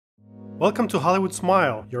Welcome to Hollywood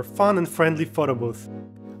Smile, your fun and friendly photo booth.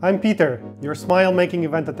 I'm Peter, your smile-making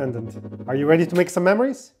event attendant. Are you ready to make some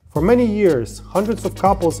memories? For many years, hundreds of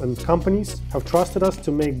couples and companies have trusted us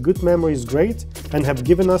to make good memories great and have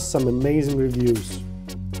given us some amazing reviews.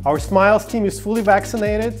 Our Smiles team is fully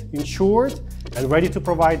vaccinated, insured, and ready to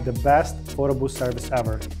provide the best photo booth service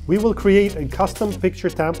ever. We will create a custom picture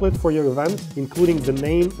template for your event, including the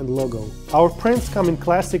name and logo. Our prints come in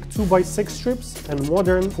classic 2x6 strips and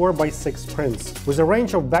modern 4x6 prints. With a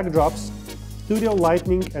range of backdrops, studio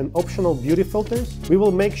lighting, and optional beauty filters, we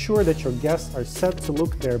will make sure that your guests are set to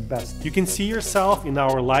look their best. You can see yourself in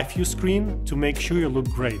our live view screen to make sure you look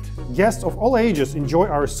great. Guests of all ages enjoy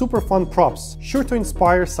our super fun props, sure to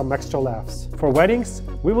inspire some extra laughs. For weddings,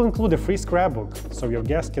 we will include a free scrapbook, so your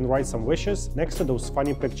guests can write some wishes next to those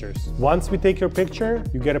funny pictures. Once we take your picture,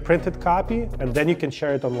 you get a printed copy, and then you can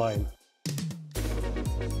share it online.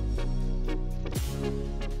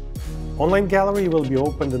 Online gallery will be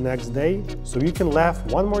open the next day, so you can laugh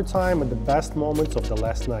one more time at the best moments of the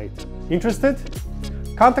last night. Interested?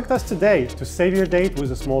 Contact us today to save your date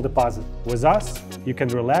with a small deposit. With us, you can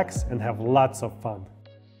relax and have lots of fun.